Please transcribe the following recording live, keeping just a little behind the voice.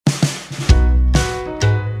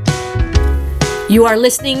You are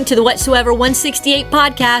listening to the Whatsoever 168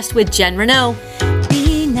 podcast with Jen Renault.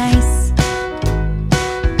 Be nice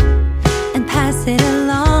and pass it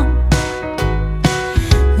along.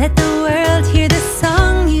 Let the world hear the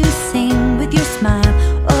song you sing with your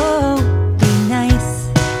smile. Oh, be nice.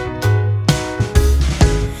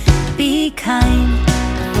 Be kind.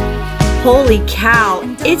 Holy cow,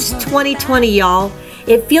 it's 2020, y'all.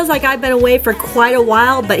 It feels like I've been away for quite a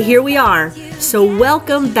while, but here we are. So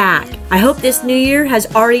welcome back. I hope this new year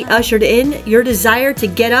has already ushered in your desire to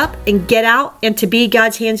get up and get out and to be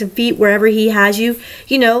God's hands and feet wherever He has you,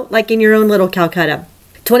 like in your own little Calcutta.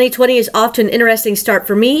 2020 is off to an interesting start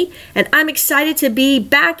for me, and I'm excited to be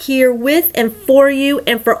back here with and for you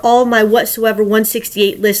and for all my Whatsoever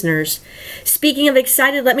 168 listeners. Speaking of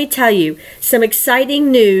excited, let me tell you, some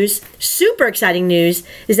exciting news, super exciting news,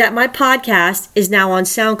 is that my podcast is now on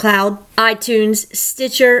SoundCloud, iTunes,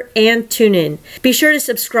 Stitcher, and TuneIn. Be sure to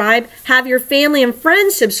subscribe, have your family and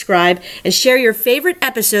friends subscribe, and share your favorite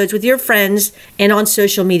episodes with your friends and on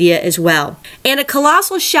social media as well. And a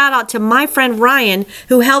colossal shout out to my friend Ryan,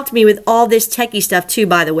 who helped me with all this techie stuff too,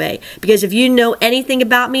 by the way. Because if you know anything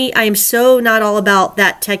about me, I am so not all about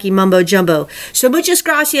that techie mumbo jumbo. So muchas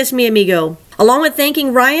gracias, mi amigo. Along with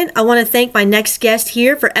thanking Ryan, I want to thank my next guest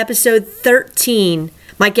here for episode 13.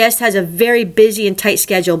 My guest has a very busy and tight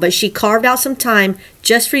schedule, but she carved out some time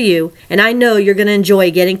just for you, and I know you're going to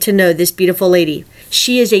enjoy getting to know this beautiful lady.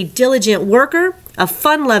 She is a diligent worker, a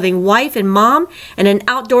fun-loving wife and mom, and an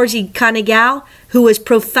outdoorsy kind of gal who was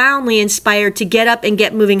profoundly inspired to get up and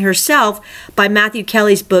get moving herself by Matthew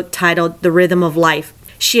Kelly's book titled The Rhythm of Life.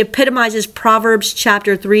 She epitomizes Proverbs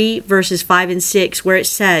chapter 3, verses 5 and 6, where it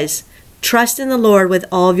says, "Trust in the Lord with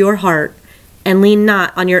all of your heart, and lean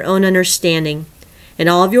not on your own understanding. In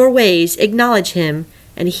all of your ways acknowledge Him,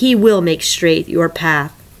 and He will make straight your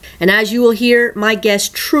path." And as you will hear, my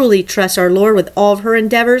guest truly trusts our Lord with all of her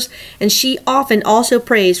endeavors, and she often also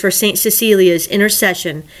prays for St. Cecilia's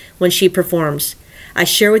intercession when she performs. I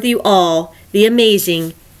share with you all the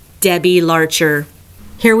amazing Debbie Larchar.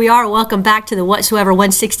 Here we are. Welcome back to the Whatsoever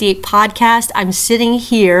 168 podcast. I'm sitting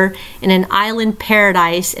here in an island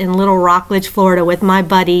paradise in Little Rockledge, Florida with my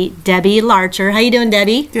buddy, Debbie Larchar. How you doing,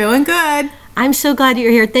 Debbie? Doing good. I'm so glad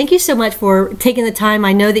you're here. Thank you so much for taking the time.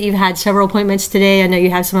 I know that you've had several appointments today. I know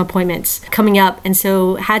you have some appointments coming up. And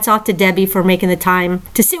so hats off to Debbie for making the time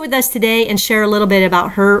to sit with us today and share a little bit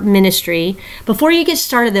about her ministry. Before you get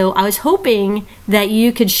started, though, I was hoping that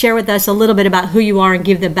you could share with us a little bit about who you are and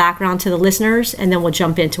give the background to the listeners, and then we'll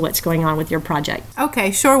jump into what's going on with your project.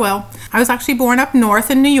 Okay, sure will. I was actually born up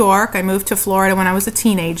north in New York. I moved to Florida when I was a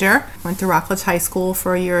teenager. Went to Rockledge High School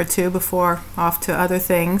for a year or two before off to other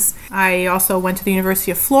things. I also went to the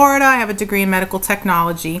University of Florida. I have a degree in medical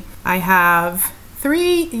technology. I have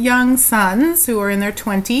 3 young sons who are in their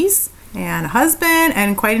 20s and a husband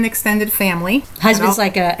and quite an extended family. Husband's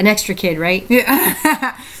like an extra kid, right?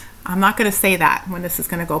 Yeah. I'm not going to say that when this is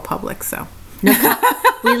going to go public, so. No,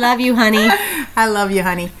 we love you, honey. I love you,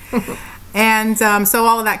 honey. And so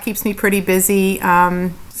all of that keeps me pretty busy.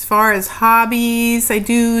 As far as hobbies, I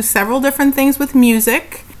do several different things with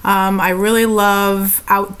music. I really love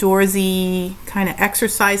outdoorsy kind of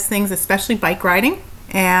exercise things, especially bike riding.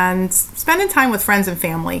 And spending time with friends and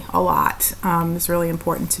family a lot is really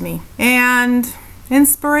important to me. And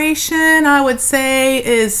inspiration, I would say,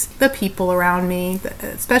 is the people around me,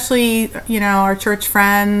 especially, our church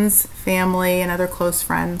friends, family, and other close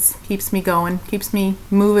friends. Keeps me going, keeps me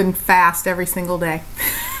moving fast every single day.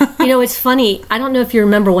 It's funny. I don't know if you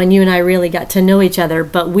remember when you and I really got to know each other,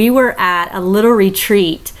 but we were at a little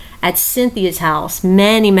retreat at Cynthia's house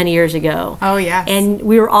many, many years ago. Oh, yes. And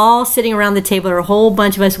we were all sitting around the table. There were a whole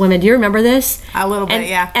bunch of us women. Do you remember this? A little bit,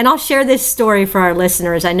 yeah. And I'll share this story for our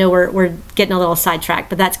listeners. I know we're getting a little sidetracked,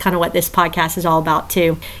 but that's kind of what this podcast is all about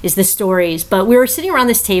too, is the stories. But we were sitting around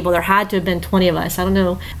this table. There had to have been 20 of us. I don't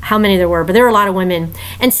know how many there were, but there were a lot of women.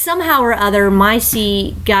 And somehow or other, my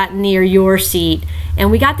seat got near your seat. And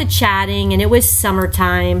we got to chatting, and it was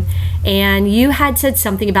summertime, and you had said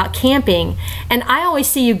something about camping. And I always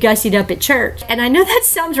see you gussied up at church. And I know that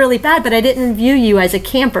sounds really bad, but I didn't view you as a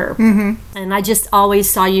camper. Mm-hmm. And I just always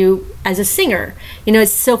saw you as a singer.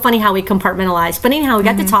 It's so funny how we compartmentalize. But anyhow, we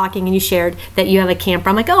got to talking, and you shared that you have a camper.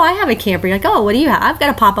 I'm like, oh, I have a camper. You're like, oh, what do you have? I've got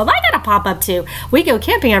a pop-up. I got a pop-up too. We go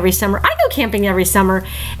camping every summer. I go camping every summer.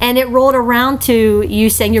 And it rolled around to you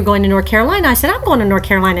saying you're going to North Carolina. I said, I'm going to North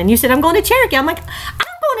Carolina. And you said, I'm going to Cherokee. I'm like,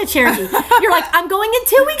 I'm going to Cherokee. You're like, I'm going in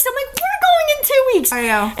 2 weeks. I'm like, we're going in 2 weeks. I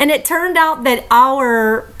know. And it turned out that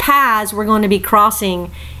our paths were going to be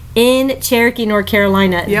crossing in Cherokee, North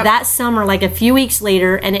Carolina that summer, like a few weeks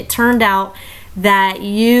later. And it turned out that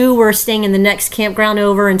you were staying in the next campground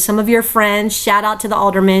over, and some of your friends, shout out to the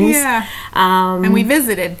Aldermans. Yeah. And we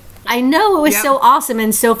visited. I know, it was so awesome.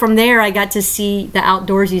 And so from there, I got to see the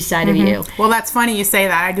outdoorsy side of you. Well, that's funny you say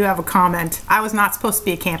that. I do have a comment. I was not supposed to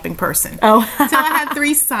be a camping person. Oh. Until I had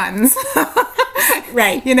 3 sons.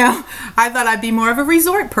 Right. You know, I thought I'd be more of a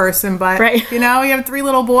resort person, but, you know, you have 3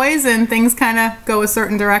 little boys and things kind of go a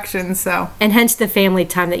certain direction, so. And hence the family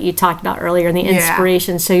time that you talked about earlier and the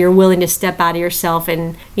inspiration. So you're willing to step out of yourself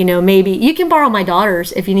and, you know, maybe you can borrow my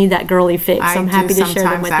daughters if you need that girly fix. I'm happy to share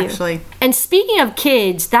them with you. And speaking of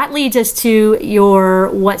kids, that leads us to your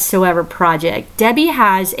Whatsoever project. Debbie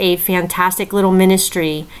has a fantastic little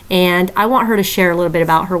ministry, and I want her to share a little bit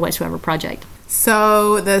about her Whatsoever project.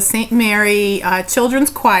 So the St. Mary Children's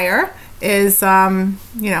Choir is, you know,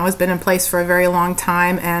 has been in place for a very long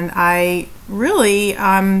time, and I really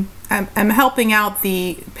am helping out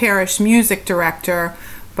the parish music director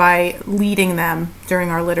by leading them during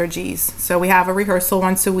our liturgies. So we have a rehearsal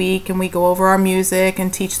once a week, and we go over our music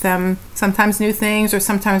and teach them sometimes new things or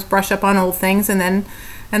sometimes brush up on old things, and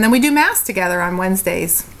then we do Mass together on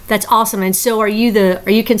Wednesdays. That's awesome. And so are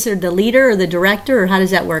you considered the leader or the director, or how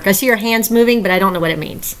does that work? I see your hands moving, but I don't know what it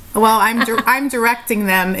means. Well, I'm directing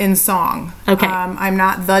them in song. Okay. I'm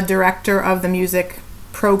not the director of the music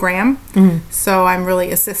program, so I'm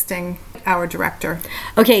really assisting our director.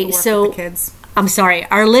 Okay, to work so with the kids. I'm sorry.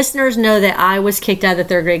 Our listeners know that I was kicked out of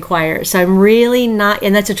the 3rd grade choir, so I'm really not,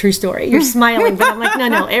 and that's a true story. You're smiling, but I'm like,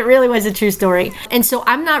 no, it really was a true story. And so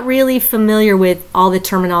I'm not really familiar with all the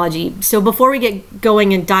terminology. So before we get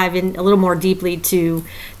going and dive in a little more deeply to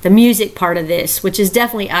the music part of this, which is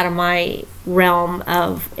definitely out of my realm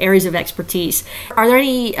of areas of expertise, are there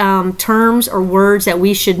any terms or words that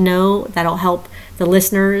we should know that'll help the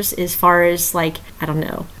listeners as far as, like, I don't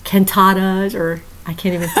know, cantatas, or I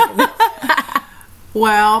can't even think of it.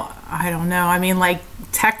 Well, I don't know. I mean, like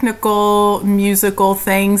technical musical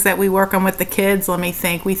things that we work on with the kids. Let me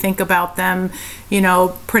think. We think about them, you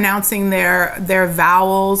know, pronouncing their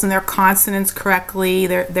vowels and their consonants correctly,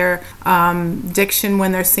 their diction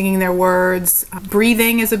when they're singing their words.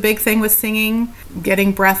 Breathing is a big thing with singing,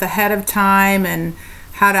 getting breath ahead of time, and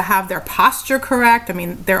how to have their posture correct. I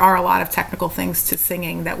mean, there are a lot of technical things to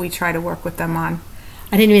singing that we try to work with them on.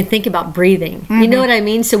 I didn't even think about breathing. You know what I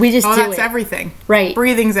mean? So we just do it. Oh, that's everything. Right.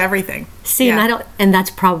 Breathing's everything. See, and that's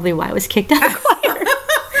probably why I was kicked out of choir.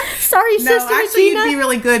 Sorry, Sister No, actually, Regina. you'd be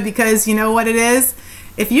really good, because you know what it is?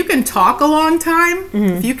 If you can talk a long time,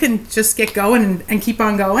 if you can just get going and keep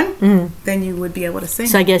on going, then you would be able to sing.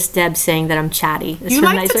 So I guess Deb's saying that I'm chatty. That's you a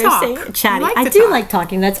like nice to way of talk. saying it. Chatty. Like I to do talk. like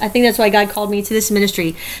talking. I think that's why God called me to this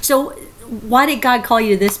ministry. So why did God call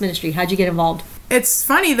you to this ministry? How'd you get involved? It's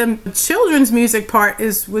funny, the children's music part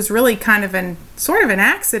was really kind of sort of an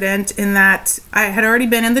accident, in that I had already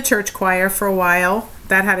been in the church choir for a while.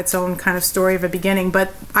 That had its own kind of story of a beginning,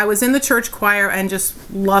 but I was in the church choir and just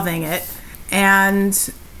loving it. And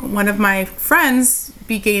one of my friends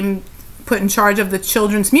became put in charge of the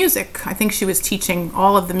children's music. I think she was teaching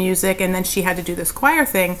all of the music, and then she had to do this choir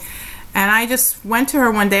thing. And I just went to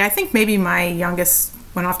her one day. I think maybe my youngest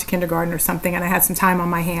went off to kindergarten or something, and I had some time on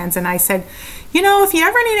my hands, and I said, you know, if you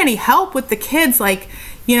ever need any help with the kids, like,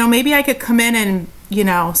 you know, maybe I could come in and, you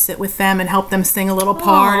know, sit with them and help them sing a little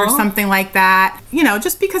part or something like that. You know,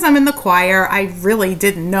 just because I'm in the choir, I really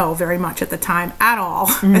didn't know very much at the time at all,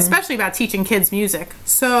 especially about teaching kids music.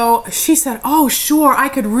 So she said, oh, sure, I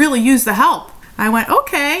could really use the help. I went,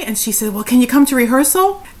 okay. And she said, well, can you come to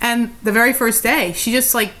rehearsal? And the very first day, she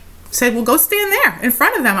just like said, well, go stand there in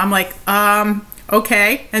front of them. I'm like,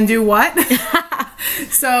 okay, and do what?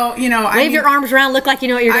 So, you know, wave your arms around, look like you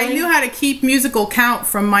know what you're doing. I knew how to keep musical count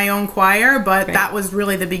from my own choir, but that was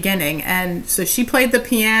really the beginning. And so she played the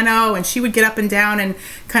piano, and she would get up and down and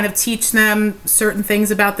kind of teach them certain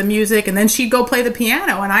things about the music, and then she'd go play the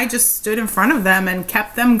piano, and I just stood in front of them and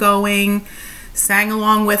kept them going, sang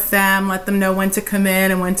along with them, let them know when to come in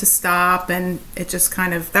and when to stop, and it just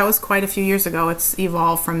kind of, that was quite a few years ago. It's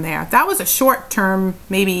evolved from there. That was a short-term,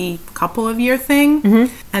 maybe couple of year thing.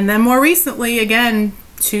 And then more recently, again,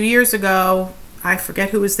 2 years ago, I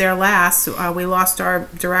forget who was there last, we lost our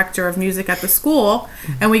director of music at the school,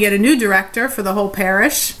 and we get a new director for the whole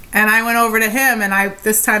parish. And I went over to him, and I,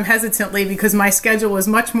 this time hesitantly, because my schedule was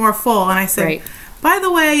much more full, and I said, by the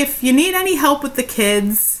way, if you need any help with the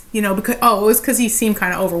kids, you know, because, it was because he seemed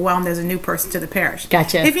kind of overwhelmed as a new person to the parish.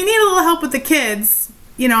 Gotcha. If you need a little help with the kids,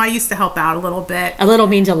 you know, I used to help out a little bit. A little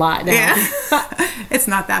means a lot now. Yeah. It's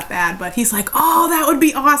not that bad, but he's like, oh, that would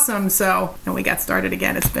be awesome. So, and we got started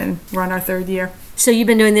again. We're on our 3rd year. So you've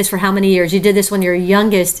been doing this for how many years? You did this when your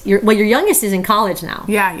youngest is in college now.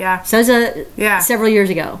 Yeah. So that was several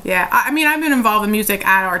years ago. Yeah. I mean, I've been involved in music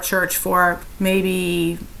at our church for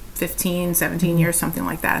maybe 15, 17 years, something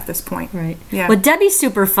like that at this point. Right. Yeah. Well, Debbie's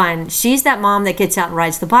super fun. She's that mom that gets out and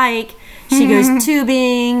rides the bike. She goes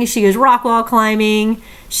tubing. She goes rock wall climbing.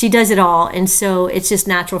 She does it all. And so it's just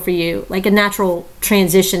natural for you, like a natural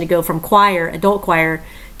transition to go from adult choir,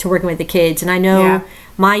 to working with the kids. And I know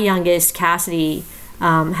my youngest, Cassidy,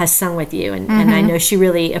 has sung with you. And I know she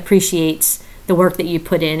really appreciates the work that you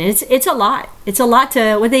put in. And it's a lot. It's a lot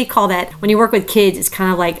to, what they call that, when you work with kids, it's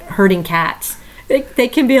kind of like herding cats. They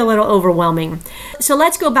can be a little overwhelming. So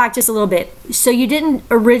let's go back just a little bit. So you didn't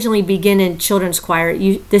originally begin in children's choir.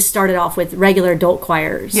 This started off with regular adult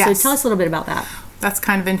choirs. Yes. So tell us a little bit about that. That's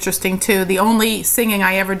kind of interesting too. The only singing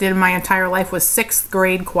I ever did in my entire life was 6th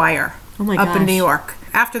grade choir up in New York.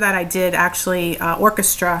 After that, I did actually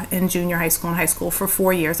orchestra in junior high school and high school for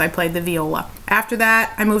 4 years. I played the viola. After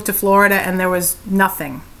that, I moved to Florida, and there was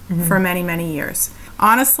nothing for many, many years.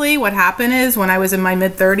 Honestly, what happened is when I was in my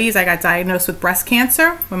mid-30s, I got diagnosed with breast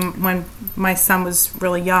cancer when my son was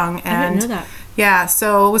really young. And I didn't know that. Yeah,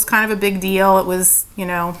 so it was kind of a big deal. It was,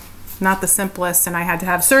 not the simplest, and I had to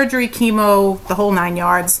have surgery, chemo, the whole 9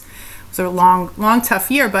 yards. It was a long, tough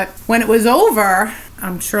year, but when it was over,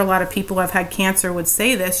 I'm sure a lot of people who have had cancer would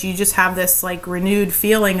say this, you just have this like renewed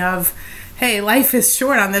feeling of, hey, life is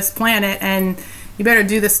short on this planet, and you better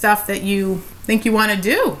do the stuff that you think you want to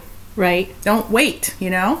do. Right. Don't wait,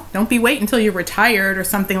 Don't be wait until you're retired or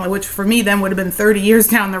something, like, which for me then would have been 30 years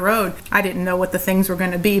down the road. I didn't know what the things were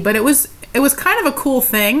going to be, but it was kind of a cool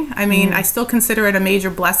thing. I mean, I still consider it a major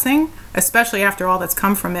blessing, especially after all that's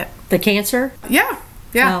come from it. The cancer? Yeah,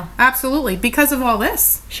 Wow. absolutely. Because of all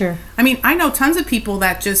this. Sure. I mean, I know tons of people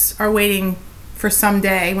that just are waiting for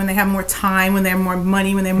someday when they have more time, when they have more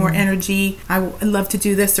money, when they have more energy. I'd love to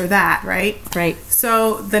do this or that, right? Right.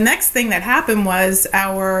 So the next thing that happened was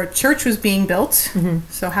our church was being built.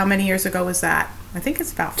 So how many years ago was that? I think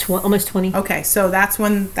it's about almost 20. Okay, so that's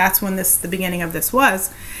when the beginning of this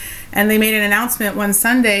was. And they made an announcement one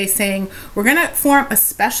Sunday saying, we're going to form a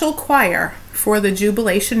special choir for the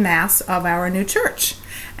Jubilation Mass of our new church.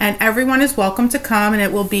 And everyone is welcome to come, and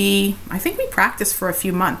it will be, I think we practiced for a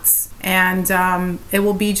few months. And it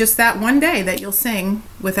will be just that one day that you'll sing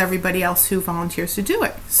with everybody else who volunteers to do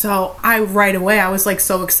it. So right away, I was like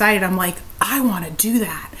so excited. I'm like, I want to do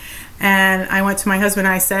that. And I went to my husband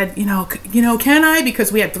and I said, can I?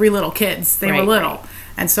 Because we had 3 little kids. They were little. Right.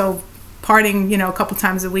 And so parting, a couple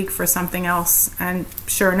times a week for something else. And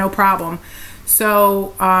sure, no problem.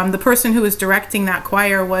 So the person who was directing that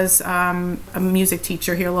choir was a music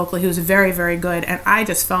teacher here locally who was very, very good. And I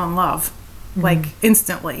just fell in love, like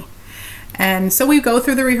instantly. And so we go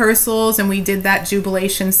through the rehearsals and we did that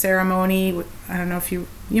jubilation ceremony. I don't know if you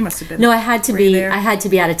must have been. No, I had to be. There. I had to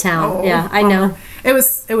be out of town. Oh, yeah, I know. It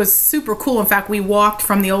was super cool. In fact, we walked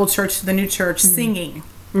from the old church to the new church singing.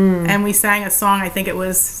 And we sang a song, I think it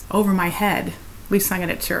was Over My Head. We sang it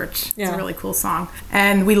at church. Yeah. It's a really cool song.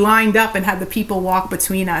 And we lined up and had the people walk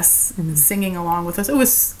between us, singing along with us. It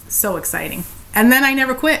was so exciting. And then I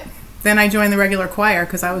never quit. Then I joined the regular choir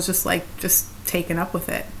because I was just taken up with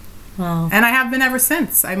it. Wow. And I have been ever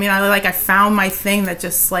since. I mean, I found my thing that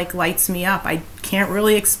just lights me up. I can't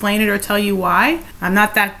really explain it or tell you why. I'm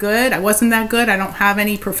not that good. I wasn't that good. I don't have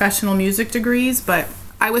any professional music degrees, but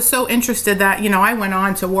I was so interested that, I went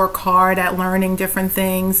on to work hard at learning different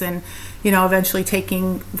things and, eventually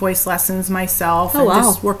taking voice lessons myself and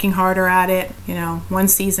just working harder at it. One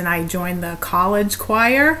season I joined the college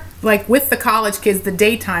choir, with the college kids, the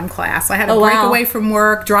daytime class. I had to break away from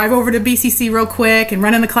work, drive over to BCC real quick and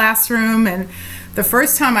run in the classroom. And the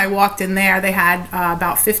first time I walked in there, they had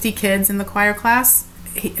about 50 kids in the choir class.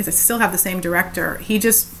 I still have the same director. He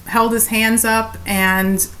just held his hands up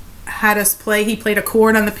and had us play. He played a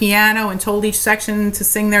chord on the piano and told each section to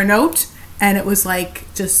sing their note. And it was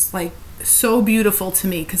so beautiful to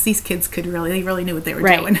me because these kids they really knew what they were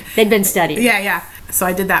doing. They'd been studying. Yeah. So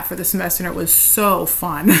I did that for the semester and it was so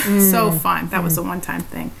fun. So fun. That was a one-time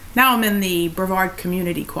thing. Now I'm in the Brevard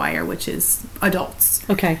Community Choir, which is adults.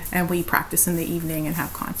 Okay. And we practice in the evening and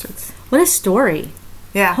have concerts. What a story.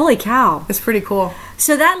 Yeah. Holy cow. It's pretty cool.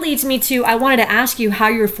 So that leads me to, I wanted to ask you how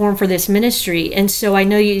you were formed for this ministry. And so I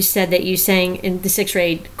know you said that you sang in the 6th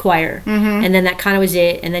grade choir. And then that kind of was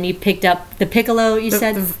it. And then you picked up the piccolo, you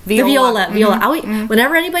said? The viola. Viola.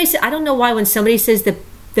 Whenever anybody says, I don't know why when somebody says the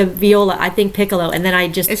the viola, I think piccolo, and then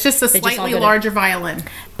It's just a slightly larger violin.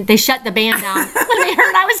 They shut the band down when they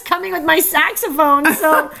heard I was coming with my saxophone.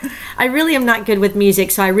 So I really am not good with music,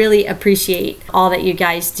 so I really appreciate all that you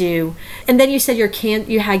guys do. And then you said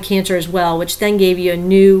you had cancer as well, which then gave you a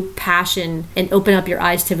new passion and opened up your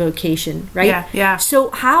eyes to vocation, right? Yeah.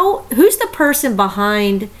 So who's the person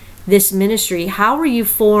behind this ministry? How were you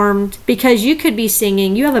formed? Because you could be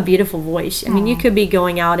singing, you have a beautiful voice. I mean, you could be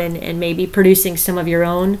going out and maybe producing some of your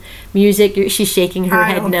own music. She's shaking her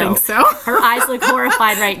head. I don't think so. Her eyes look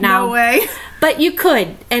horrified right now. No way. But you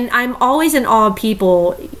could. And I'm always in awe of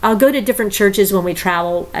people. I'll go to different churches when we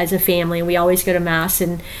travel as a family. We always go to Mass.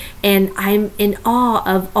 And I'm in awe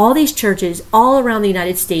of all these churches all around the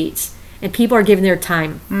United States. And people are giving their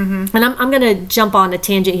time. Mm-hmm. And I'm going to jump on a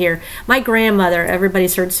tangent here. My grandmother,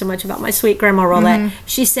 everybody's heard so much about my sweet grandma Rolette. Mm-hmm.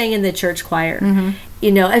 She sang in the church choir. Mm-hmm.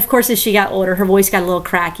 You know, of course, as she got older, her voice got a little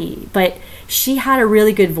cracky. But she had a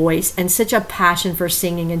really good voice and such a passion for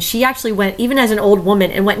singing. And she actually went, even as an old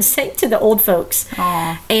woman, and went and sang to the old folks.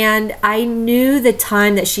 Aww. And I knew the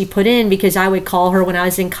time that she put in because I would call her when I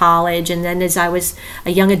was in college and then as I was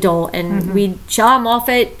a young adult. And we'd show them off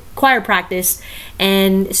at choir practice.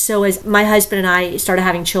 And so as my husband and I started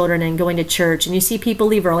having children and going to church, and you see people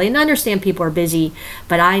leave early, and I understand people are busy,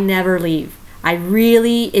 but I never leave. I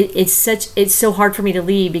really, it's so hard for me to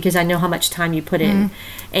leave because I know how much time you put in.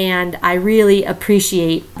 And I really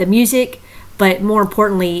appreciate the music, but more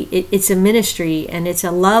importantly, it's a ministry and it's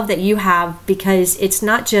a love that you have because it's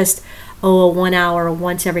not just, a 1 hour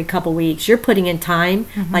once every couple weeks. You're putting in time,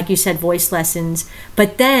 like you said, voice lessons,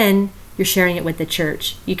 but then you're sharing it with the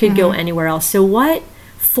church. You could go anywhere else. So what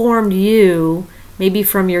formed you, maybe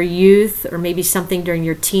from your youth or maybe something during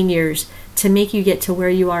your teen years, to make you get to where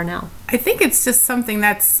you are now? I think it's just something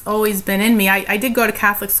that's always been in me. I did go to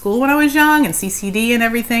Catholic school when I was young and CCD and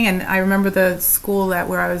everything. And I remember the school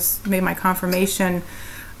where I made my confirmation,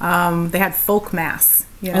 they had folk mass.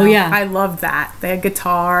 You know? Oh, yeah. I loved that. They had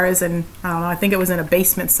guitars and I don't know, I think it was in a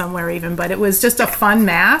basement somewhere even, but it was just a fun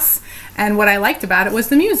mass. And what I liked about it was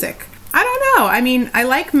the music. I don't know. I mean, I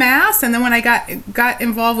like mass, and then when I got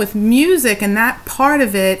involved with music and that part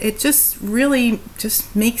of it, it just really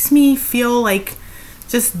just makes me feel like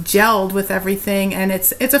just gelled with everything. And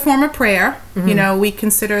it's a form of prayer. You know, we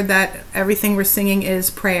consider that everything we're singing is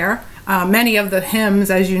prayer. Many of the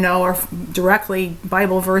hymns, as you know, are directly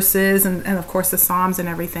Bible verses and of course the Psalms and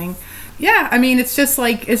everything. Yeah, I mean, it's just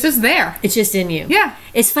there. It's just in you. Yeah.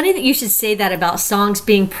 It's funny that you should say that about songs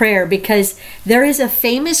being prayer because there is a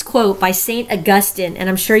famous quote by St. Augustine, and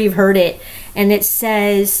I'm sure you've heard it, and it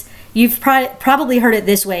says, you've probably heard it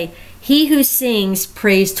this way, he who sings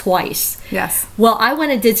prays twice. Yes. Well, I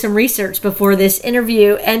went and did some research before this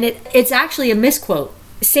interview, and it's actually a misquote.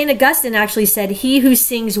 St. Augustine actually said, he who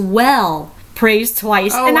sings well prays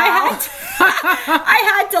twice. Oh, and wow.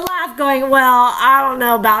 I had to laugh going, well, I don't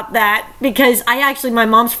know about that, because my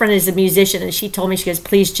mom's friend is a musician, and she told me, she goes,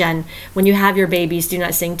 please, Jen, when you have your babies, do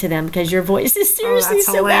not sing to them because your voice is seriously that's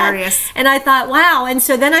so hilarious. bad. And I thought, wow. And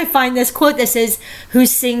so then I find this quote that says, who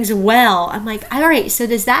sings well. I'm like, all right, so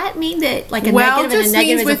does that mean that like a negative and a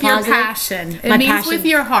negative is a positive? Well, just means with your passion. It My means passion. with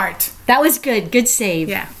your heart. That was good. Good save.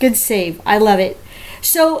 Yeah. Good save. I love it.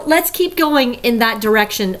 So let's keep going in that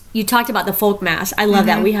direction. You talked about the folk mass. I love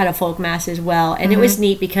that. We had a folk mass as well. And it was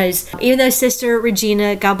neat because even though Sister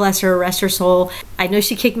Regina, God bless her, rest her soul, I know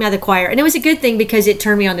she kicked me out of the choir. And it was a good thing because it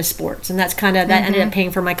turned me on to sports. And that's that ended up paying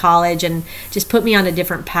for my college and just put me on a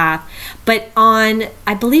different path. But on,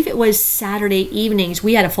 I believe it was Saturday evenings,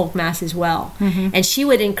 we had a folk mass as well. And she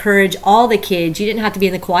would encourage all the kids. You didn't have to be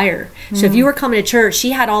in the choir. So if you were coming to church, she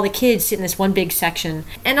had all the kids sit in this one big section.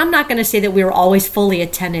 And I'm not going to say that we were always fully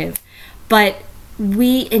attentive, but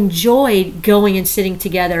we enjoyed going and sitting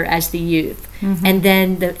together as the youth. And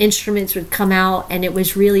then the instruments would come out, and it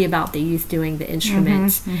was really about the youth doing the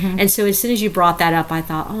instruments. And so as soon as you brought that up, I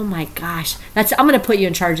thought, oh my gosh, I'm going to put you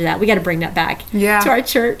in charge of that. We got to bring that back to our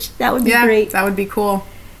church. That would be great. That would be cool.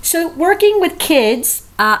 So working with kids,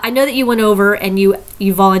 I know that you went over and you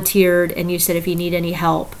volunteered and you said if you need any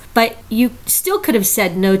help, but you still could have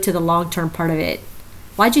said no to the long-term part of it.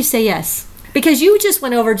 Why'd you say yes? Because you just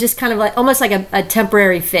went over just kind of like almost like a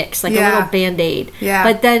temporary fix, like a little Band-Aid. Yeah.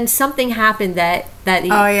 But then something happened that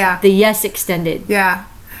the yes extended. Yeah.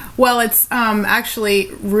 Well, it's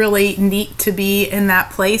actually really neat to be in that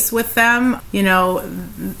place with them. You know,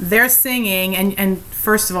 they're singing, and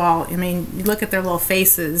first of all, I mean, you look at their little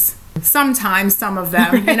faces. Sometimes some of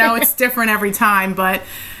them, you know, it's different every time, but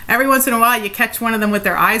every once in a while you catch one of them with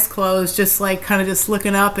their eyes closed, just like kind of just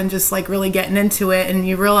looking up and just like really getting into it, and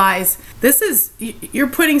you realize you're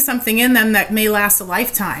putting something in them that may last a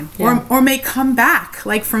lifetime, or may come back,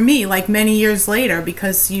 like for me, like many years later,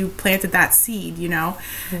 because you planted that seed, you know.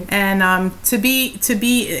 Right. And to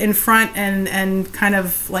be in front and kind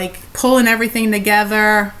of like pulling everything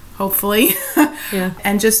together, hopefully,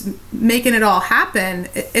 and just making it all happen,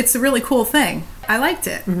 it's a really cool thing. I liked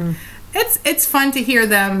it. Mm-hmm. It's fun to hear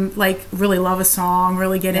them like really love a song,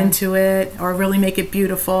 really get into it, or really make it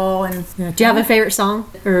beautiful. And do you have a favorite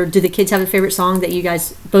song, or do the kids have a favorite song that you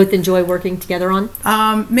guys both enjoy working together on?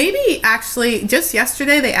 Maybe actually just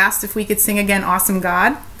yesterday they asked if we could sing again "Awesome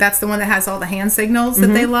God." That's the one that has all the hand signals that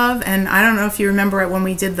they love. And I don't know if you remember it when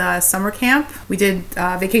we did the summer camp. We did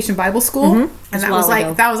Vacation Bible School, and that was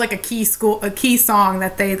like a key song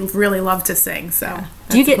that they really love to sing. So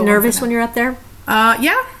do you get nervous when you're up there?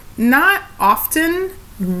 Yeah. Not often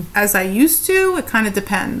as I used to. It kind of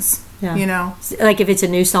depends, you know. Like if it's a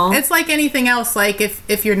new song? It's like anything else. Like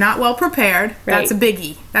if you're not well prepared, that's a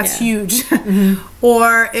biggie. That's huge.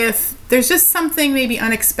 Or if there's just something maybe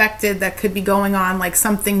unexpected that could be going on, like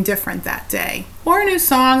something different that day. Or a new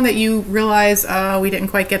song that you realize, we didn't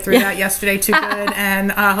quite get through that yesterday too good,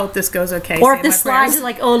 and I hope this goes okay. Or if the slides are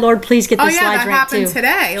like, oh Lord, please get the slides right too. Oh yeah, that happened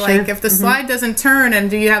today. Sure. Like if the slide doesn't turn,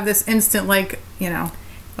 and do you have this instant like, you know,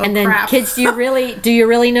 and then kids, do you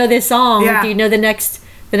really know this song? Yeah. Do you know the next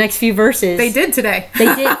few verses? They did today. They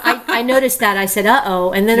did. I noticed that. I said,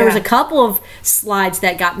 uh-oh. And then there was a couple of slides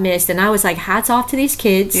that got missed, and I was like, hats off to these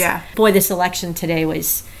kids. Yeah. Boy, the selection today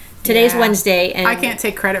was... Today's Wednesday, and I can't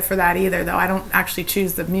take credit for that either, though. I don't actually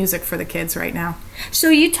choose the music for the kids right now. So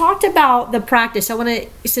you talked about the practice. I want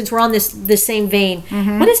to, since we're on this same vein,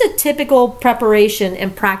 what does a typical preparation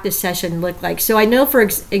and practice session look like? So I know, for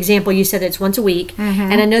example, you said it's once a week,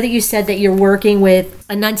 and I know that you said that you're working with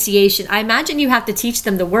enunciation. I imagine you have to teach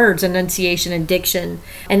them the words enunciation and diction,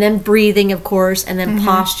 and then breathing, of course, and then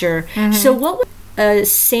posture. So what would a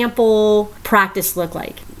sample practice look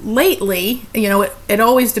like? Lately, you know, it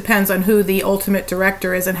always depends on who the ultimate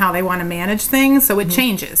director is and how they want to manage things, so it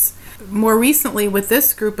changes. More recently, with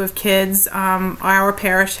this group of kids, our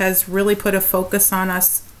parish has really put a focus on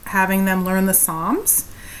us having them learn the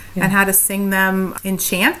Psalms and how to sing them in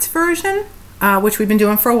chant version, which we've been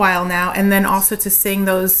doing for a while now, and then also to sing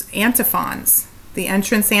those antiphons, the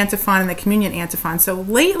entrance antiphon and the communion antiphon. So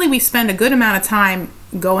lately we spend a good amount of time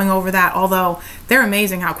going over that, although they're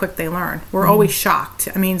amazing how quick they learn. We're always shocked.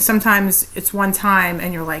 I mean, sometimes it's one time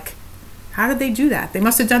and you're like, how did they do that? They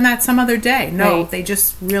must have done that some other day. No, they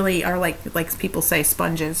just really are like people say,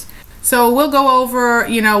 sponges. So we'll go over,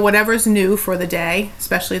 you know, whatever's new for the day,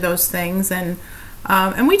 especially those things, and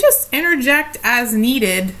we just interject as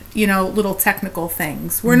needed, you know, little technical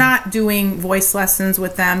things. We're not doing voice lessons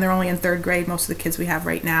with them. They're only in 3rd grade, most of the kids we have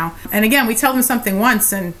right now. And again, we tell them something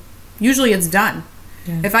once and usually it's done.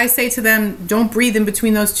 Yeah. If I say to them, don't breathe in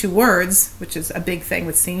between those two words, which is a big thing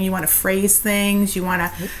with singing, you want to phrase things, you want to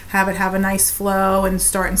have it have a nice flow and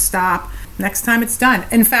start and stop. Next time it's done.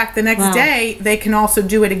 In fact, the next day, they can also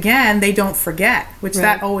do it again. They don't forget, which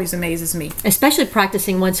that always amazes me. Especially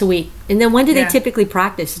practicing once a week. And then when do they typically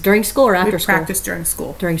practice? During school or after school? Practice during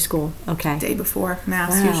school. During school, okay. Day before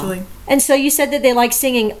Mass, usually. And so you said that they like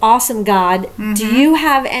singing Awesome God. Do you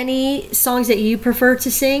have any songs that you prefer to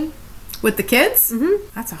sing? With the kids?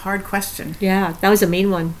 That's a hard question. Yeah, that was a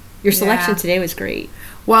mean one. Your selection today was great.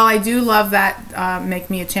 Well, I do love that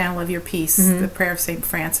Make Me a Channel of Your Peace, the Prayer of St.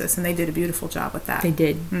 Francis, and they did a beautiful job with that. They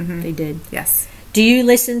did. They did. Yes. Do you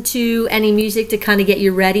listen to any music to kind of get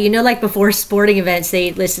you ready? You know, like before sporting events,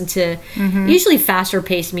 they listen to usually faster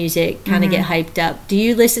paced music, kind of get hyped up. Do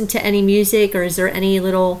you listen to any music, or is there any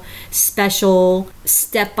little special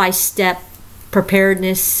step-by-step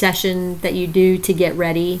preparedness session that you do to get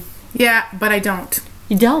ready? Yeah, but I don't.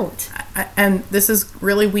 You don't? And this is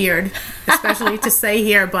really weird, especially to say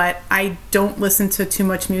here, but I don't listen to too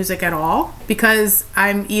much music at all, because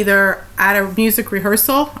I'm either at a music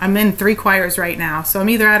rehearsal. I'm in 3 choirs right now. So I'm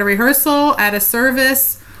either at a rehearsal, at a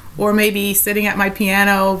service, or maybe sitting at my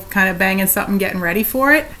piano, kind of banging something, getting ready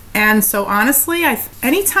for it. And so honestly,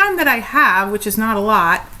 any time that I have, which is not a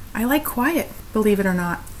lot, I like quiet, believe it or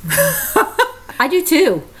not. I do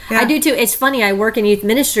too. Yeah. I do too. It's funny, I work in youth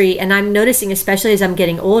ministry, and I'm noticing, especially as I'm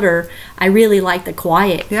getting older, I really like the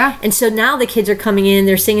quiet. Yeah. And so now the kids are coming in,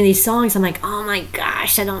 they're singing these songs. I'm like, oh my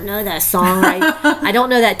gosh, I don't know that song. I don't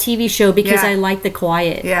know that TV show because I like the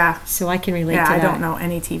quiet. Yeah. So I can relate to that. Yeah, I don't know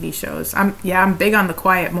any TV shows. I'm big on the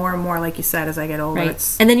quiet more and more, like you said, as I get older. Right.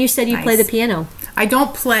 It's and then you said you play the piano. I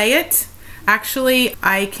don't play it. Actually,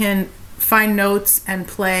 I can find notes and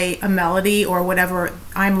play a melody or whatever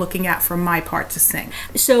I'm looking at for my part to sing.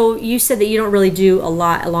 So you said that you don't really do a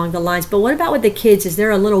lot along the lines, but what about with the kids? Is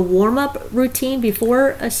there a little warm-up routine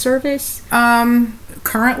before a service?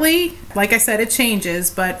 Currently, like I said, it changes,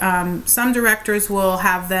 but some directors will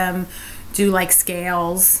have them do like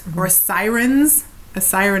scales or sirens. A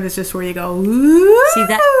siren is just where you go, ooh. See,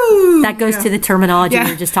 that goes to the terminology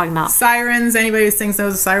we were just talking about. Sirens, anybody who sings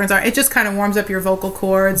knows what sirens are. It just kind of warms up your vocal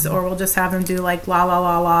cords, or we'll just have them do like la la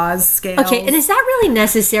la la's, scales. Okay, and is that really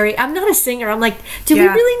necessary? I'm not a singer. I'm like, do we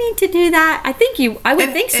really need to do that? I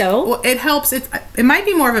would think so. Well, it helps. It might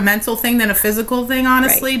be more of a mental thing than a physical thing,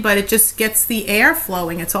 honestly, but it just gets the air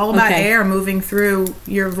flowing. It's all about air moving through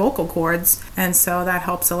your vocal cords, and so that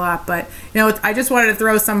helps a lot. But, I just wanted to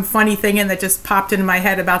throw some funny thing in that just popped into my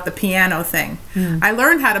head about the piano thing. I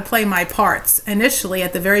learned how to play my parts initially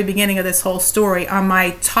at the very beginning of this whole story on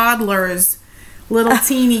my toddler's little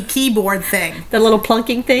teeny keyboard thing. The little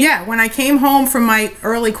plunking thing? Yeah, when I came home from my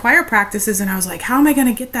early choir practices and I was like, how am I going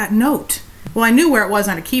to get that note? Well, I knew where it was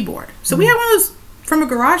on a keyboard. So we had one of those from a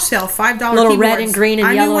garage sale, $5 little keyboards. Red and green and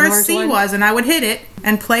I yellow knew where and orange C one. was, and I would hit it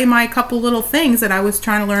and play my couple little things that I was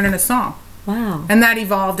trying to learn in a song. Wow. And that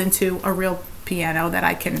evolved into a real piano that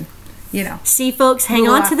I can, See, folks, hang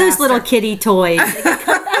on to those little kitty toys. They can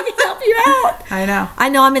come back and help you out. I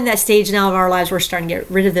know. I'm in that stage now of our lives. We're starting to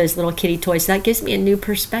get rid of those little kitty toys. So that gives me a new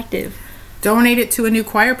perspective. Donate it to a new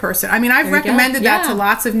choir person. I mean, I've recommended that to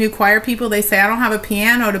lots of new choir people. They say, I don't have a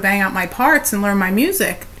piano to bang out my parts and learn my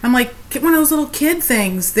music. I'm like, get one of those little kid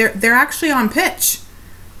things. They're actually on pitch.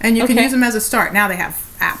 And you can use them as a start. Now they have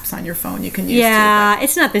apps on your phone you can use too. Yeah,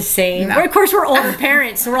 it's not the same. No. Of course, we're older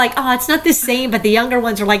parents, so we're like, oh, it's not the same. But the younger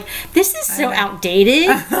ones are like, this is so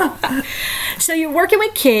outdated. So you're working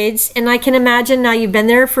with kids, and I can imagine now you've been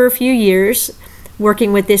there for a few years,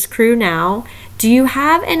 working with this crew now. Do you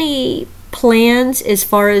have any plans as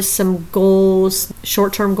far as some goals,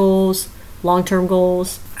 short-term goals, long-term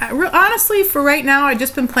goals? Honestly, for right now, I've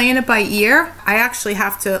just been playing it by ear. I actually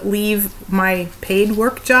have to leave my paid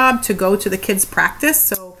work job to go to the kids' practice.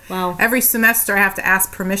 So every semester I have to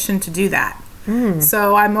ask permission to do that.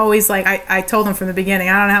 So I'm always like, I told them from the beginning,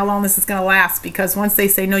 I don't know how long this is going to last, because once they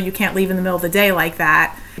say, no, you can't leave in the middle of the day like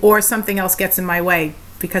that, or something else gets in my way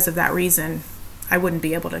because of that reason, I wouldn't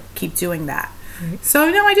be able to keep doing that. So,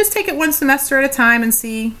 I just take it one semester at a time and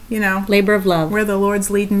see, Labor of love. where the Lord's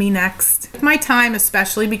leading me next. My time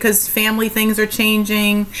especially, because family things are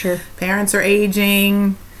changing. Sure. Parents are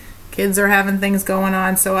aging. Kids are having things going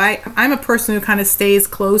on. So I'm a person who kind of stays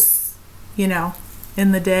close, in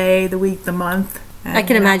the day, the week, the month. And, I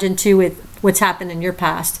can imagine, too, with what's happened in your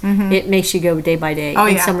past, it makes you go day by day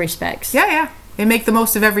in some respects. Yeah. They make the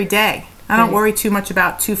most of every day. I don't worry too much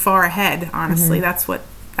about too far ahead, honestly. That's what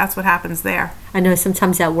happens there. I know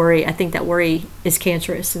sometimes I think that worry is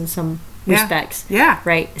cancerous in some respects. Yeah.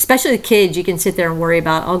 Right. Especially the kids, you can sit there and worry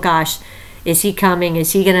about, oh gosh, is he coming?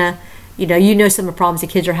 Is he going to, some of the problems the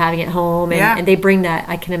kids are having at home. And they bring that,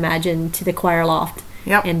 I can imagine, to the choir loft.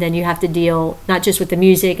 Yep. And then you have to deal not just with the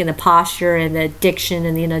music and the posture and the diction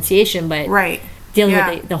and the enunciation, but dealing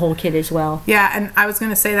with the whole kid as well. Yeah, and I was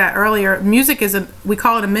going to say that earlier. Music we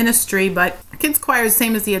call it a ministry, but kids choir is the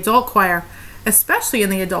same as the adult choir. Especially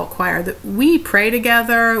in the adult choir, that we pray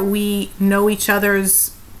together, we know each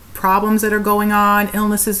other's problems that are going on,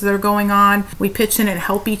 illnesses that are going on, we pitch in and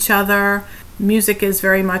help each other. Music is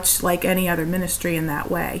very much like any other ministry in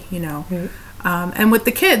that way, and with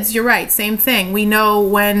the kids, you're right, same thing. We know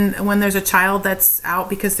when there's a child that's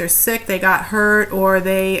out because they're sick, they got hurt, or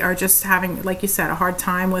they are just having, like you said, a hard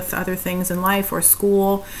time with other things in life or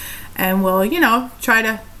school, and we'll try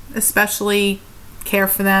to especially care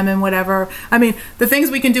for them and whatever. I mean, the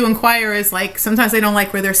things we can do in choir is like sometimes they don't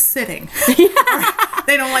like where they're sitting.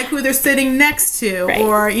 They don't like who they're sitting next to,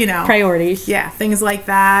 or priorities. Yeah, things like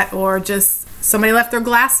that, or just somebody left their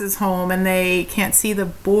glasses home and they can't see the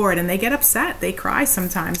board and they get upset. They cry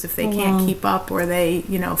sometimes if they can't keep up, or they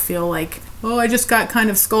feel like, oh, I just got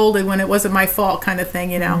kind of scolded when it wasn't my fault, kind of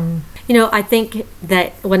thing. I think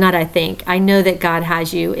that I know that God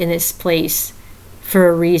has you in this place for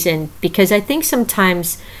a reason, because I think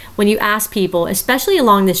sometimes when you ask people, especially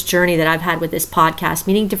along this journey that I've had with this podcast,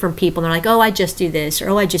 meeting different people, and they're like, oh, I just do this, or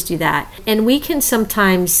oh, I just do that. And we can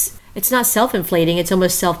sometimes, it's not self-inflating, it's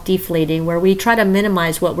almost self-deflating, where we try to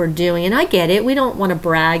minimize what we're doing. And I get it, we don't want to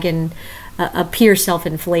brag and appear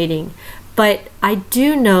self-inflating. But I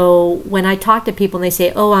do know when I talk to people and they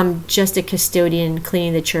say, oh, I'm just a custodian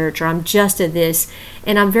cleaning the church, or I'm just a this,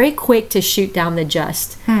 and I'm very quick to shoot down the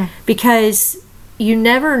just, because you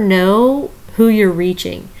never know who you're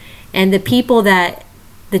reaching. And the people that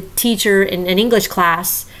the teacher in an English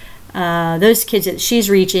class, those kids that she's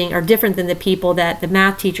reaching are different than the people that the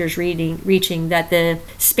math teacher's reaching, that the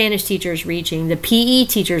Spanish teacher's reaching, the PE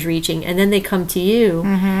teacher's reaching, and then they come to you,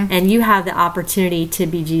 and you have the opportunity to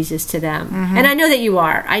be Jesus to them. And I know that you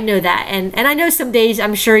are. I know that. And I know some days,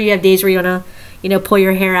 I'm sure you have days where you want to, pull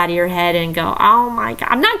your hair out of your head and go, oh my God,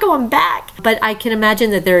 I'm not going back. But I can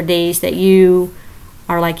imagine that there are days that you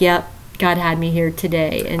are like, yep, God had me here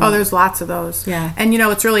today. And there's lots of those. Yeah. And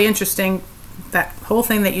it's really interesting. That whole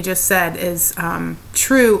thing that you just said is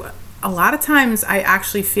true. A lot of times I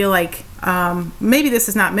actually feel like maybe this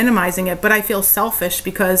is not minimizing it, but I feel selfish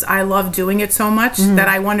because I love doing it so much that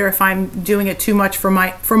I wonder if I'm doing it too much for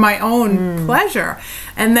my own pleasure.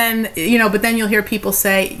 And then but then you'll hear people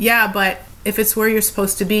say, yeah, but if it's where you're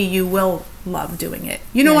supposed to be, you will love doing it.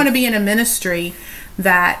 You don't want to be in a ministry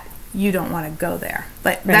that you don't want to go there.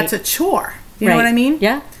 But that's a chore. You know what I mean?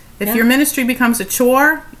 Yeah. If your ministry becomes a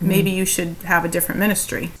chore, maybe you should have a different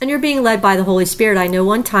ministry. And you're being led by the Holy Spirit. I know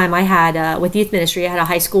one time I had, with youth ministry, I had a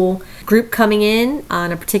high school group coming in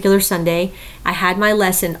on a particular Sunday. I had my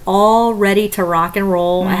lesson all ready to rock and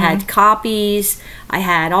roll. I had copies. I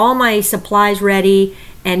had all my supplies ready.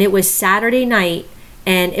 And it was Saturday night.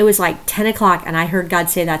 And it was like 10 o'clock, and I heard God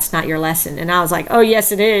say, that's not your lesson. And I was like, oh,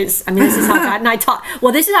 yes, it is. I mean, this is how God and I talk.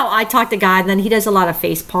 Well, this is how I talk to God, and then he does a lot of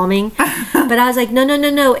face palming. But I was like,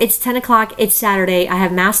 no. It's 10 o'clock. It's Saturday. I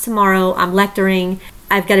have Mass tomorrow. I'm lecturing.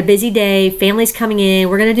 I've got a busy day. Family's coming in.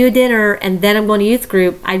 We're going to do a dinner, and then I'm going to youth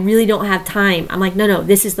group. I really don't have time. I'm like, no,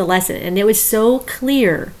 this is the lesson. And it was so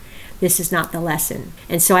clear. This is not the lesson.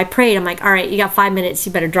 And so I prayed. I'm like, all right, you got 5 minutes.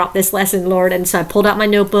 You better drop this lesson, Lord. And so I pulled out my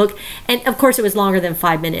notebook. And of course, it was longer than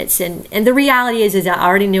 5 minutes. And the reality is I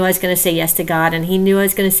already knew I was going to say yes to God. And he knew I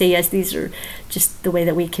was going to say yes. These are just the way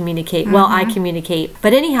that we communicate. Well, I communicate.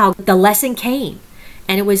 But anyhow, the lesson came.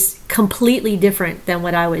 And it was completely different than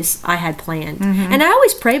what I had planned. And I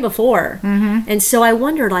always pray before. And so I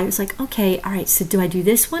wondered, I was like, okay, all right, so do I do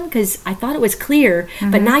this one? Because I thought it was clear,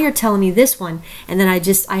 but now you're telling me this one. And then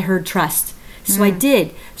I heard trust. So I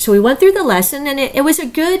did. So we went through the lesson, and it was a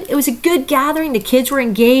good gathering. The kids were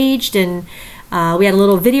engaged, and we had a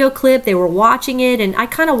little video clip. They were watching it, and I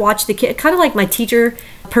kind of watched the kid, kind of like my teacher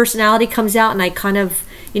personality comes out, and I kind of,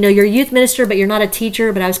 you're a youth minister, but you're not a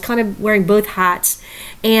teacher, but I was kind of wearing both hats.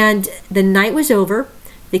 And the night was over,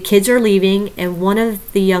 the kids are leaving, and one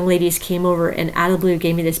of the young ladies came over and out of the blue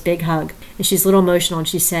gave me this big hug. And she's a little emotional, and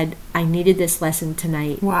she said, I needed this lesson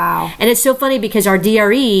tonight. Wow. And it's so funny because our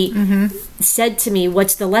DRE said to me,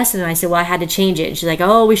 what's the lesson? And I said, well, I had to change it. And she's like,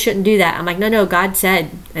 oh, we shouldn't do that. I'm like, no, God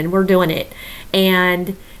said, and we're doing it.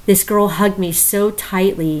 And this girl hugged me so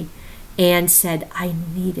tightly and said, I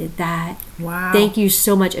needed that. Wow. Thank you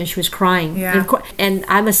so much. And she was crying. Yeah. And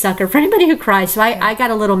I'm a sucker for anybody who cries. So I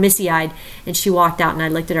got a little misty-eyed, and she walked out, and I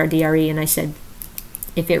looked at our DRE and I said,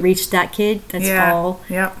 if it reached that kid, that's all.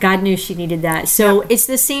 Yep. God knew she needed that. So it's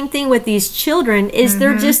the same thing with these children, is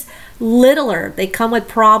they're just littler. They come with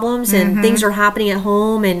problems, and things are happening at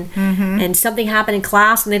home, and something happened in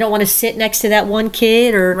class, and they don't want to sit next to that one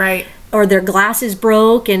kid, or their glasses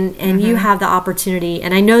broke, and you have the opportunity.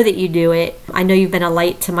 And I know that you do it. I know you've been a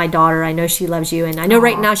light to my daughter. I know she loves you. And I know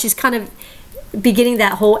right now she's kind of beginning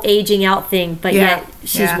that whole aging out thing, but yet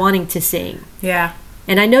she's wanting to sing. Yeah.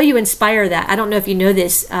 And I know you inspire that. I don't know if you know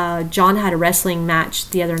this. John had a wrestling match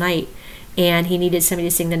the other night, and he needed somebody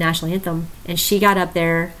to sing the national anthem. And she got up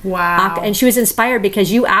there. Wow. And she was inspired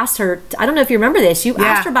because you asked her, I don't know if you remember this, you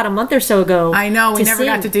asked her about a month or so ago. I know, we never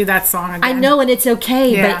got to do that song again. I know, and it's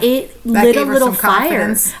okay, but it lit a little fire.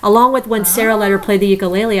 Confidence. Along with when Sarah let her play the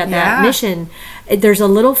ukulele at that mission, there's a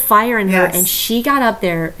little fire in her, and she got up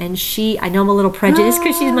there, and I know I'm a little prejudiced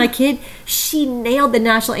because she's my kid, she nailed the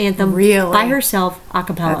national anthem by herself, a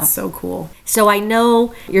cappella. That's so cool. So I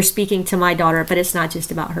know you're speaking to my daughter, but it's not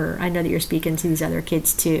just about her. I know that you're speaking to these other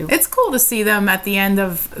kids too. It's cool to see them at the end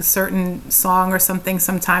of a certain song or something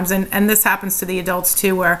sometimes, and this happens to the adults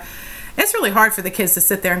too, where it's really hard for the kids to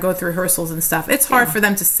sit there and go through rehearsals and stuff. It's hard for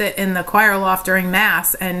them to sit in the choir loft during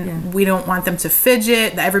Mass, and we don't want them to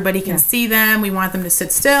fidget. Everybody can see them. We want them to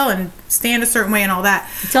sit still and stand a certain way and all that.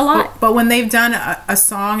 It's a lot. But when they've done a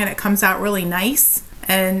song and it comes out really nice,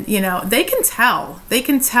 and they can tell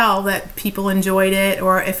that people enjoyed it,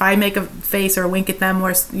 or if I make a face or a wink at them,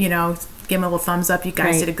 or give them a little thumbs up, you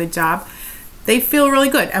guys did a good job, they feel really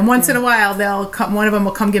good. And once in a while, one of them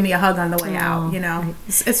will come give me a hug on the way out. Right.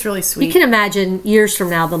 It's really sweet. You can imagine years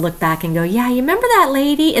from now they'll look back and go, yeah, you remember that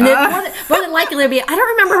lady? And more than likely they'll be, I don't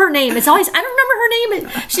remember her name. It's always, I don't remember her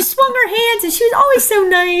name. And she swung her hands, and she was always so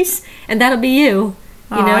nice. And that'll be you.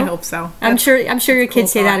 I hope so. I'm sure your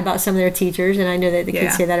kids say that about some of their teachers, and I know that the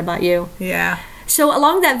kids say that about you. Yeah. So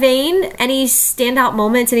along that vein, any standout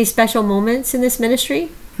moments, any special moments in this ministry?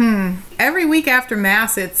 Every week after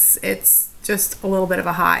Mass, it's just a little bit of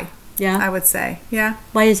a high. Yeah. I would say. Yeah.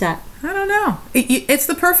 Why is that? I don't know. It's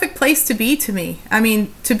the perfect place to be to me. I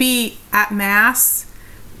mean, to be at Mass,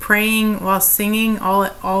 praying while singing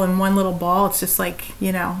all in one little ball. It's just like,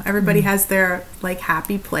 everybody has their like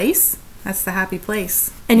happy place. That's the happy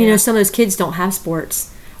place. And some of those kids don't have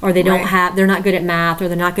sports, or they don't Right. they're not good at math, or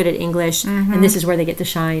they're not good at English, and this is where they get to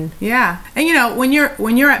shine. Yeah. And when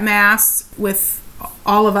you're at Mass with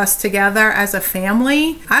all of us together as a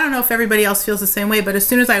family, I don't know if everybody else feels the same way, but as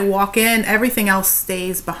soon as I walk in, everything else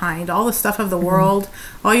stays behind. All the stuff of the world,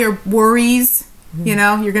 all your worries, you're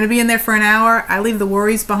going to be in there for an hour. I leave the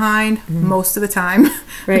worries behind most of the time.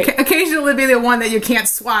 Right. Occasionally be the one that you can't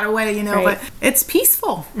swat away, Right. but it's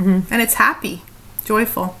peaceful and it's happy,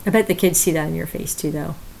 joyful. I bet the kids see that in your face too,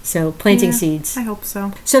 though. So planting seeds. I hope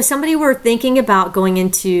so. So if somebody were thinking about going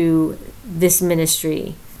into this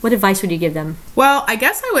ministry, what advice would you give them? Well, I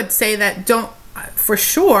guess I would say that don't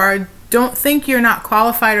think you're not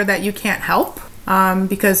qualified or that you can't help.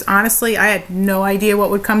 Because honestly, I had no idea what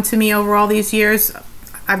would come to me over all these years.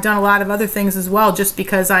 I've done a lot of other things as well, just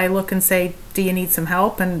because I look and say, do you need some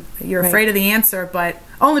help? And you're afraid of the answer, but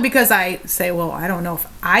only because I say, well, I don't know if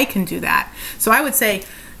I can do that. So I would say,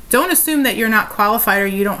 don't assume that you're not qualified or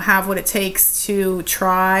you don't have what it takes to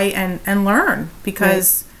try and learn,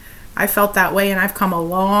 because I felt that way and I've come a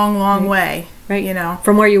long, long way. Right.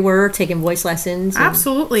 From where you were, taking voice lessons.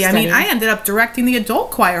 Absolutely. I mean, I ended up directing the adult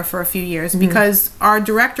choir for a few years because our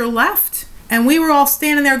director left and we were all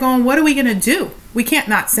standing there going, what are we going to do? We can't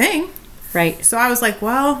not sing. Right. So I was like,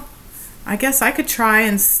 well, I guess I could try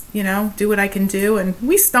and, do what I can do. And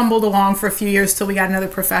we stumbled along for a few years till we got another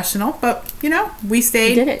professional. But, we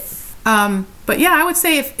stayed. You did it. But yeah, I would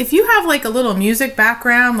say if you have like a little music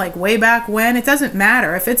background, like way back when, it doesn't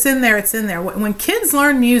matter. If it's in there, it's in there. When kids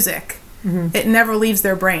learn music, it never leaves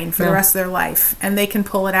their brain for the rest of their life. And they can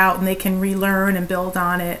pull it out and they can relearn and build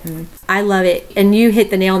on it. And I love it. And you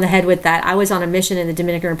hit the nail on the head with that. I was on a mission in the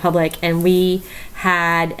Dominican Republic, and we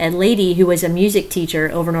had a lady who was a music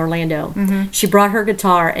teacher over in Orlando. She brought her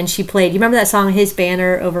guitar and she played. You remember that song, His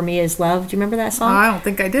Banner Over Me Is Love? Do you remember that song? I don't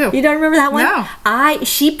think I do. You don't remember that one? No.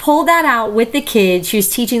 She pulled that out with the kids. She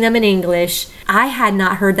was teaching them in English. I had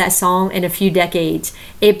not heard that song in a few decades.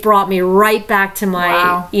 It brought me right back to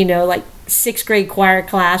my, like 6th grade choir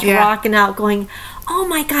class, rocking out, going, oh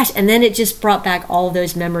my gosh. And then it just brought back all of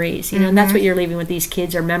those memories, and that's what you're leaving with these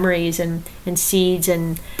kids, are memories and seeds,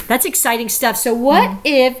 and that's exciting stuff. So what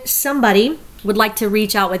if somebody would like to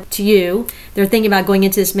reach out to you? They're thinking about going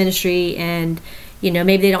into this ministry, and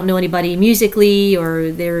maybe they don't know anybody musically,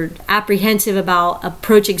 or they're apprehensive about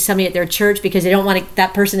approaching somebody at their church because they don't want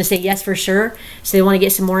that person to say yes for sure, so they want to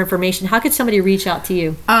get some more information. How could somebody reach out to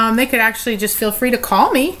you? They could actually just feel free to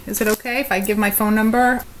call me. Is it okay if I give my phone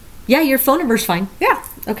number? Yeah, your phone number's fine. Yeah.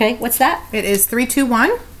 Okay, what's that? It is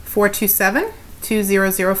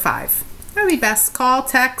 321-427-2005. That would be best. Call,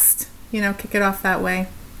 text, kick it off that way.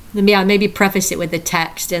 Yeah, maybe preface it with a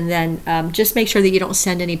text, and then just make sure that you don't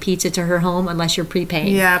send any pizza to her home unless you're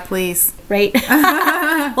prepaying. Yeah, please. Right?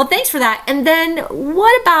 Well, thanks for that. And then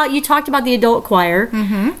what about, you talked about the adult choir.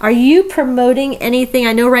 Are you promoting anything?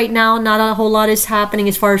 I know right now not a whole lot is happening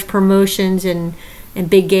as far as promotions and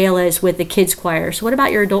big galas with the kids choir. So what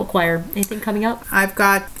about your adult choir? Anything coming up? I've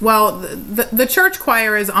got, the church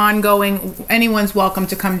choir is ongoing. Anyone's welcome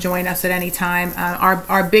to come join us at any time.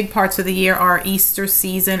 Our big parts of the year are Easter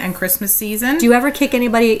season and Christmas season. Do you ever kick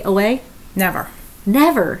anybody away? Never.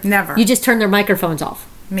 Never? Never. You just turn their microphones off?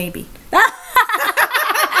 Maybe.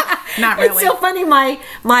 Not really. It's so funny.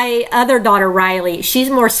 My other daughter, Riley, she's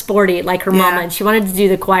more sporty like her mama, and she wanted to do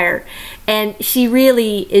the choir. And she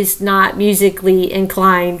really is not musically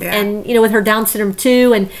inclined. Yeah. And, with her Down syndrome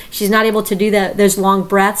too, and she's not able to do those long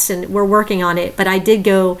breaths, and we're working on it. But I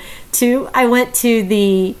went to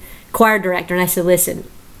the choir director and I said, listen,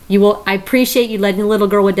 I appreciate you letting the little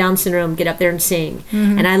girl with Down syndrome get up there and sing.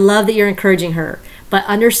 And I love that you're encouraging her. But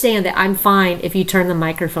understand that I'm fine if you turn the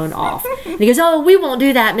microphone off. And he goes, oh, we won't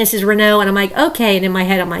do that, Mrs. Renault. And I'm like, okay. And in my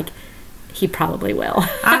head, I'm like, he probably will.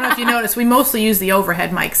 I don't know if you noticed, we mostly use the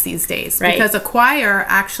overhead mics these days. Right. Because a choir,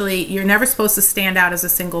 actually, you're never supposed to stand out as a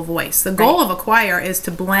single voice. The goal of a choir is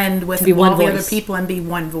to blend with all the other people and be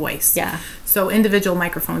one voice. Yeah. So individual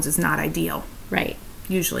microphones is not ideal. Right.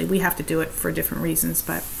 Usually. We have to do it for different reasons.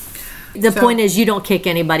 But the point is, you don't kick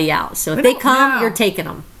anybody out. So if they come, you're taking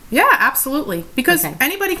them. Yeah, absolutely. Because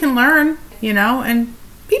anybody can learn, and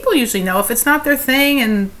people usually know if it's not their thing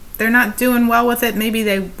and they're not doing well with it, maybe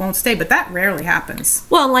they won't stay, but that rarely happens.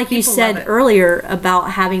 Well, like you People love said it. earlier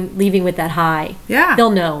about leaving with that high. Yeah.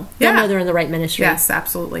 They'll know. They'll Yeah. know they're in the right ministry. Yes,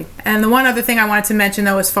 absolutely. And the one other thing I wanted to mention,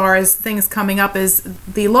 though, as far as things coming up, is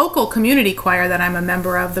the local community choir that I'm a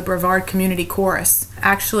member of, the Brevard Community Chorus,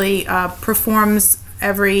 actually performs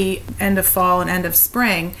every end of fall and end of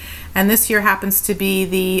spring. And this year happens to be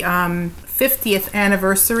the 50th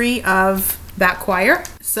anniversary of that choir.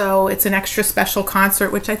 So it's an extra special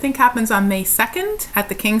concert, which I think happens on May 2nd at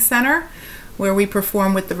the King Center, where we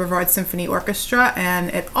perform with the Brevard Symphony Orchestra. And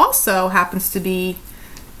it also happens to be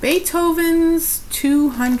Beethoven's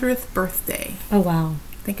 200th birthday. Oh, wow.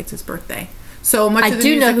 I think it's his birthday. So much I of the do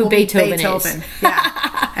music know who will Beethoven be Beethoven. is.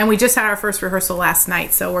 Yeah. And we just had our first rehearsal last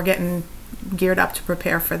night, so we're getting geared up to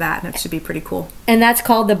prepare for that, and it should be pretty cool. And that's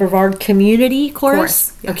called the Brevard Community Chorus?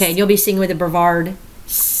 Chorus, yes. Okay, and you'll be singing with the Brevard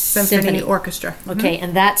Symphony Orchestra. Okay,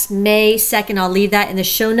 and that's May 2nd. I'll leave that in the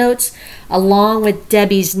show notes along with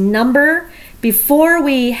Debbie's number. Before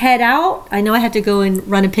we head out, I know I had to go and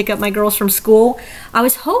run and pick up my girls from school. I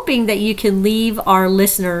was hoping that you can leave our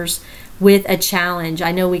listeners with a challenge.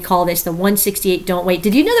 I know we call this the 168 Don't Wait.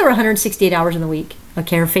 Did you know there were 168 hours in the week?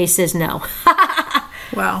 Okay, her face says no.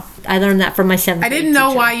 Well, I learned that from my 7th I grade didn't know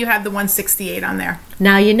teacher. why you had the 168 on there.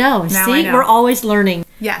 Now you know. Now See, I know. we're always learning.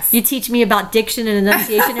 Yes. You teach me about diction and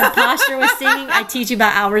enunciation and posture with singing. I teach you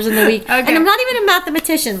about hours in the week. Okay. And I'm not even a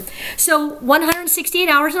mathematician. So 168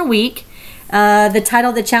 hours in a week. The title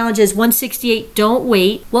of the challenge is 168 Don't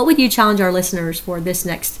Wait. What would you challenge our listeners for this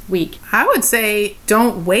next week? I would say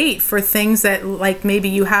don't wait for things that, like, maybe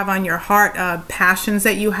you have on your heart, passions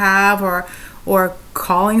that you have, or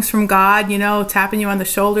callings from God, tapping you on the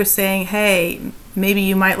shoulder saying, hey, maybe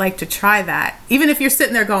you might like to try that. Even if you're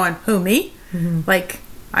sitting there going, who, me? Mm-hmm. Like,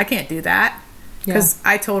 I can't do that. Because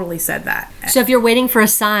I totally said that. So if you're waiting for a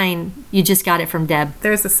sign, you just got it from Deb.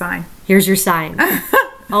 There's a sign. Here's your sign.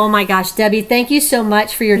 Oh my gosh, Debbie, thank you so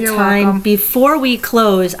much for your You're time. welcome. Before we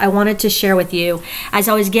close, I wanted to share with you, as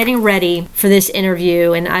I was getting ready for this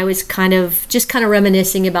interview, and I was kind of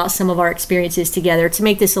reminiscing about some of our experiences together to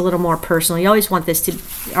make this a little more personal. You always want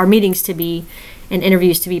our meetings to be, and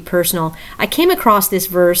interviews to be personal. I came across this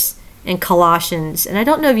verse in Colossians, and I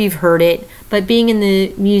don't know if you've heard it, but being in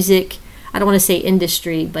the music, I don't want to say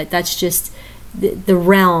industry, but that's just the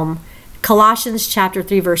realm. Colossians chapter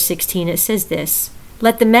 3, verse 16, it says this: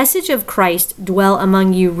 let the message of Christ dwell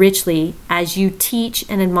among you richly as you teach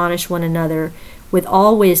and admonish one another with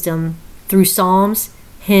all wisdom through psalms,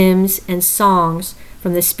 hymns, and songs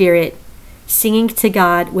from the Spirit, singing to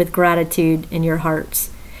God with gratitude in your hearts.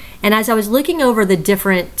 And as I was looking over the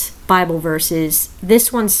different Bible verses,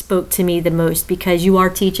 this one spoke to me the most because you are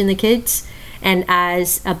teaching the kids. And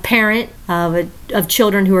as a parent of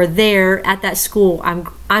children who are there at that school,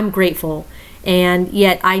 I'm grateful. And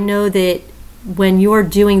yet I know that when you're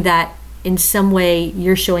doing that, in some way,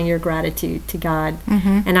 you're showing your gratitude to God.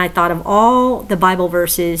 Mm-hmm. And I thought of all the Bible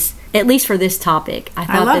verses, at least for this topic, I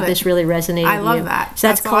thought that this really resonated with you. I love that. So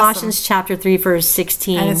that's Colossians awesome. chapter 3, verse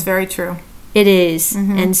 16. And it's very true. It is.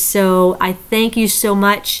 Mm-hmm. And so I thank you so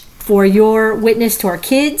much for your witness to our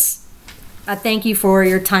kids. I thank you for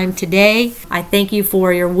your time today. I thank you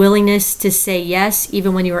for your willingness to say yes,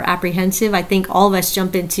 even when you were apprehensive. I think all of us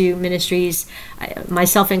jump into ministries,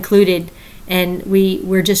 myself included, and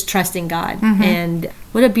we're just trusting God. Mm-hmm. And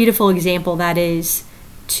what a beautiful example that is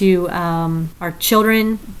to our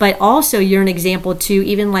children, but also you're an example to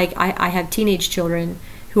even like I have teenage children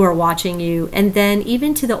who are watching you, and then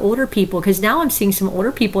even to the older people, because now I'm seeing some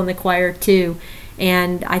older people in the choir too.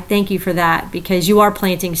 And I thank you for that, because you are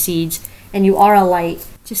planting seeds and you are a light.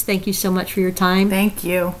 Just thank you so much for your time. Thank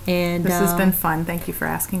you. And this has been fun. Thank you for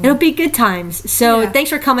asking me. It'll be good times. So Thanks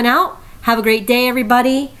for coming out. Have a great day,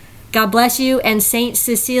 everybody. God bless you. And Saint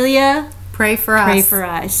Cecilia, pray for us. Pray for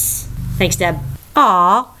us. Thanks, Deb.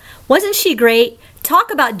 Aw, wasn't she great? Talk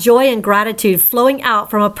about joy and gratitude flowing out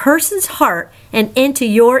from a person's heart and into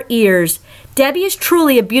your ears. Debbie is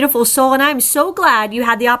truly a beautiful soul, and I'm so glad you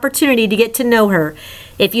had the opportunity to get to know her.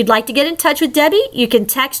 If you'd like to get in touch with Debbie, you can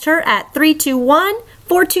text her at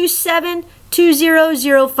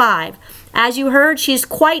 321-427-2005. As you heard, she's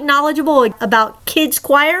quite knowledgeable about kids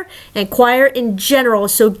choir and choir in general,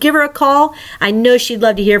 so give her a call. I know she'd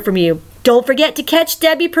love to hear from you. Don't forget to catch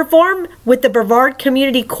Debbie perform with the Brevard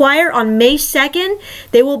Community Choir on May 2nd.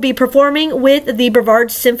 They will be performing with the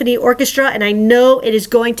Brevard Symphony Orchestra, and I know it is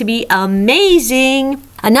going to be amazing.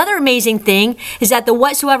 Another amazing thing is that the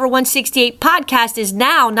Whatsoever 168 podcast is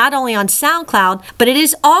now not only on SoundCloud, but it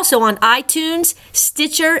is also on iTunes,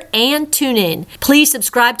 Stitcher, and TuneIn. Please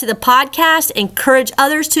subscribe to the podcast, encourage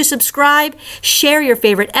others to subscribe, share your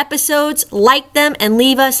favorite episodes, like them, and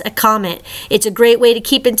leave us a comment. It's a great way to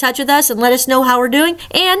keep in touch with us and let us know how we're doing,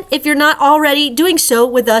 and if you're not already doing so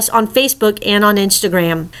with us on Facebook and on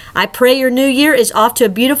Instagram. I pray your new year is off to a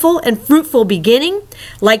beautiful and fruitful beginning.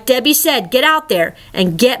 Like Debbie said, get out there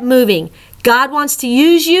and get moving. God wants to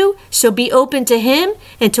use you, so be open to Him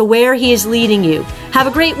and to where He is leading you. Have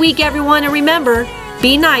a great week, everyone, and remember,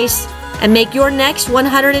 be nice and make your next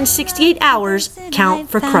 168 hours count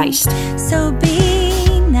for Christ. So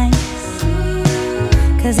be nice,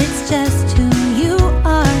 'cause it's just too